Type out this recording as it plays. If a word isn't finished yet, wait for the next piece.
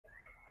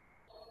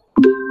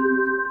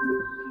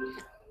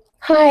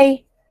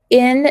Hi,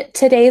 in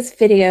today's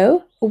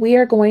video, we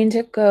are going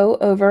to go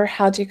over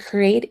how to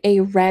create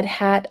a Red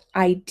Hat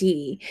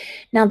ID.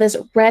 Now, this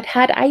Red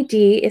Hat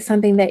ID is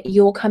something that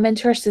you'll come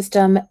into our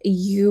system,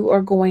 you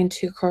are going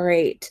to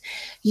create.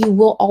 You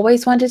will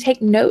always want to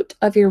take note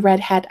of your Red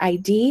Hat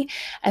ID,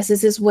 as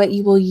this is what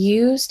you will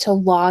use to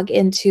log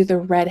into the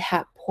Red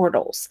Hat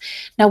portals.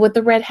 Now, with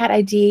the Red Hat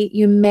ID,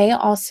 you may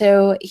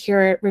also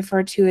hear it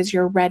referred to as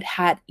your Red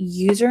Hat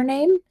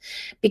username,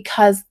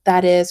 because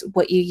that is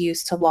what you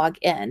use to log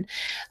in.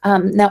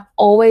 Now,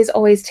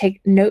 always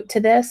take note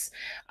to this.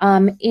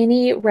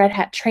 Any Red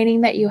Hat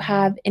training that you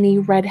have, any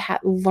Red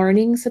Hat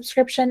learning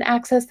subscription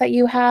access that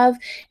you have,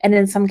 and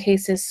in some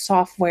cases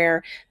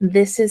software,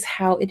 this is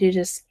how it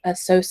is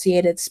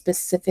associated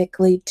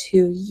specifically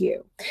to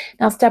you.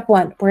 Now, step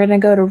one, we're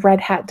going to go to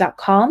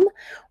redhat.com.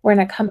 We're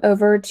going to come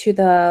over to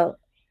the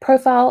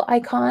profile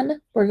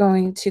icon. We're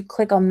going to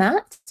click on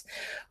that.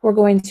 We're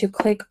going to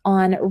click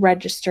on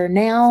register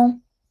now.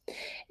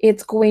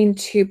 It's going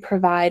to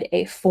provide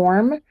a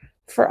form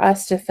for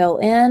us to fill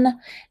in.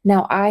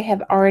 Now, I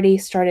have already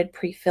started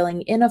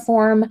pre-filling in a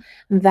form.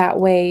 That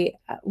way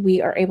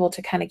we are able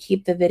to kind of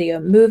keep the video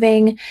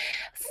moving.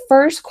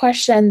 First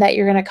question that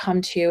you're going to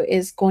come to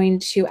is going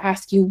to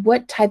ask you,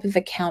 what type of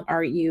account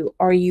are you?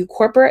 Are you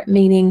corporate,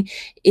 meaning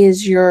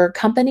is your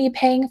company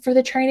paying for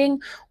the training,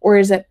 or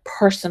is it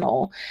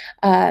personal,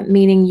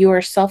 meaning you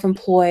are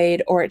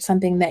self-employed or it's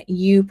something that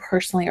you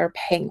personally are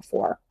paying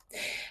for?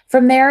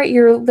 From there,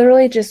 you're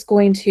literally just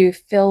going to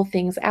fill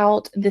things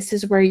out. This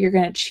is where you're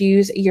going to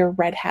choose your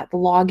Red Hat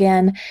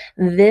login.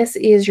 This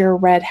is your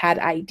Red Hat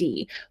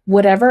ID.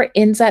 Whatever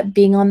ends up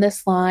being on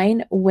this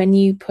line, when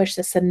you push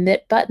the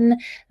submit button,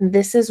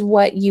 this is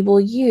what you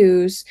will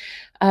use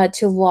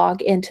to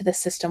log into the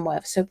system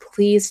with. So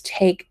please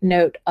take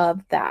note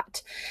of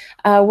that.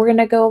 We're going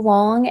to go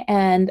along,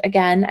 and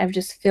again, I've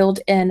just filled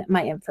in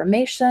my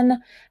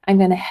information. I'm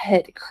going to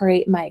hit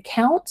create my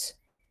account.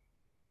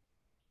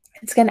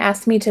 It's going to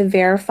ask me to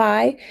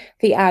verify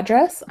the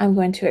address. I'm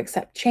going to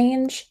accept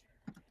change,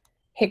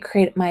 hit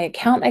create my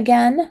account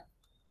again,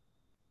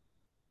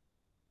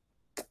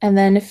 and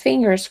then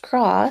fingers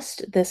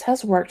crossed this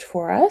has worked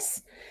for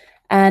us.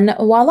 And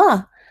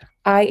voila,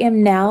 I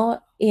am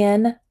now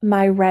in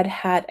my Red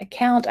Hat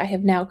account. I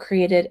have now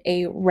created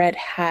a Red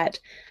Hat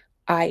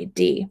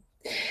ID.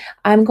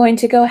 I'm going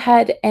to go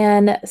ahead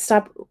and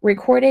stop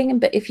recording,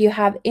 but if you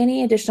have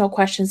any additional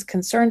questions,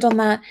 concerns on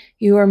that,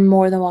 you are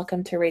more than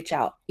welcome to reach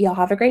out. Y'all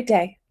have a great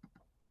day.